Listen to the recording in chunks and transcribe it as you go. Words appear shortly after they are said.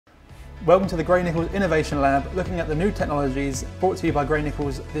Welcome to the Gray-Nicolls Innovation Lab, looking at the new technologies brought to you by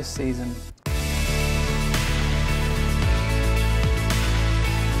Gray-Nicolls this season.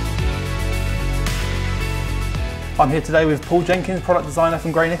 I'm here today with Paul Jenkins, product designer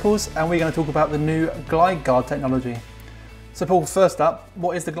from Gray-Nicolls, and we're going to talk about the new Glide Guard technology. So Paul, first up,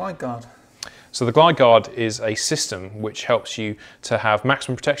 what is the Glide Guard? So the Glide Guard is a system which helps you to have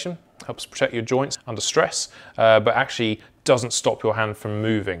maximum protection, helps protect your joints under stress, but actually doesn't stop your hand from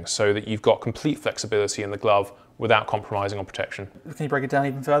moving, so that you've got complete flexibility in the glove without compromising on protection. Can you break it down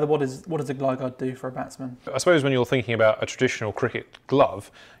even further? What does the Glide Guard do for a batsman? I suppose when you're thinking about a traditional cricket glove,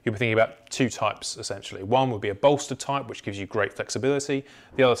 you'll be thinking about two types essentially. One would be a bolster type, which gives you great flexibility.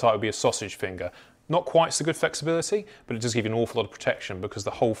 The other type would be a sausage finger. Not quite so good flexibility, but it does give you an awful lot of protection because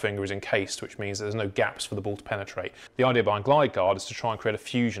the whole finger is encased, which means there's no gaps for the ball to penetrate. The idea behind Glide Guard is to try and create a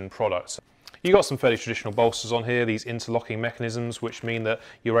fusion product. You've got some fairly traditional bolsters on here, these interlocking mechanisms, which mean that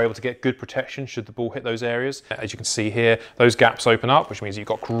you're able to get good protection should the ball hit those areas. As you can see here, those gaps open up, which means you've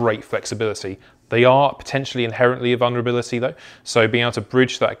got great flexibility. They are potentially inherently a vulnerability though, so being able to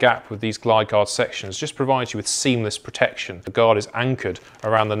bridge that gap with these Glide Guard sections just provides you with seamless protection. The guard is anchored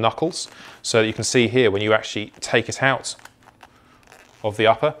around the knuckles, so that you can see here when you actually take it out of the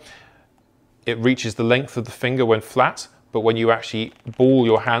upper, it reaches the length of the finger when flat, but when you actually ball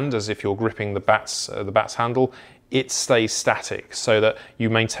your hand as if you're gripping the bat's handle, it stays static so that you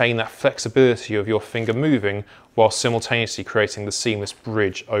maintain that flexibility of your finger moving while simultaneously creating the seamless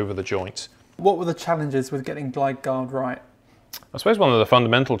bridge over the joint. What were the challenges with getting Glide Guard right? I suppose one of the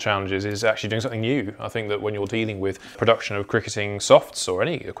fundamental challenges is actually doing something new. I think that when you're dealing with production of cricketing softs, or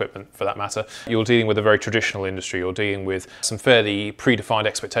any equipment for that matter, you're dealing with a very traditional industry. You're dealing with some fairly predefined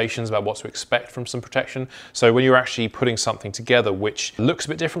expectations about what to expect from some protection. So when you're actually putting something together which looks a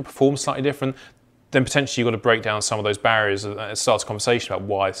bit different, performs slightly different, then potentially you've got to break down some of those barriers and start a conversation about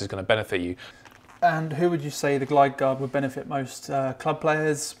why this is going to benefit you. And who would you say the Glide Guard would benefit most? Club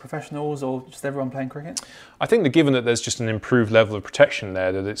players, professionals, or just everyone playing cricket? I think that given that there's just an improved level of protection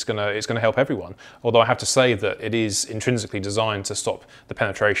there, that it's going to help everyone. Although I have to say that it is intrinsically designed to stop the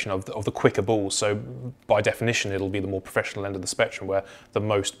penetration of the quicker balls. So by definition, it'll be the more professional end of the spectrum where the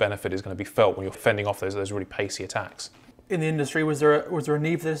most benefit is going to be felt when you're fending off those really pacey attacks. In the industry, was there a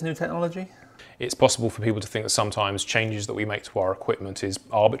need for this new technology? It's possible for people to think that sometimes changes that we make to our equipment is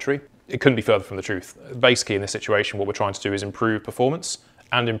arbitrary. It couldn't be further from the truth. Basically, in this situation, what we're trying to do is improve performance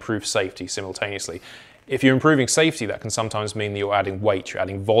and improve safety simultaneously. If you're improving safety, that can sometimes mean that you're adding weight, you're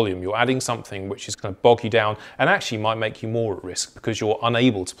adding volume, you're adding something which is going to bog you down and actually might make you more at risk because you're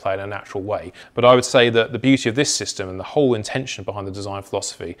unable to play in a natural way. But I would say that the beauty of this system and the whole intention behind the design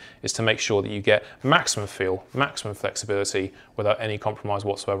philosophy is to make sure that you get maximum feel, maximum flexibility without any compromise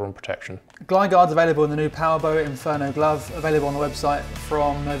whatsoever on protection. Glide Guard's available in the new Powerbow Inferno glove, available on the website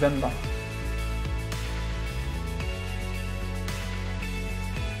from November.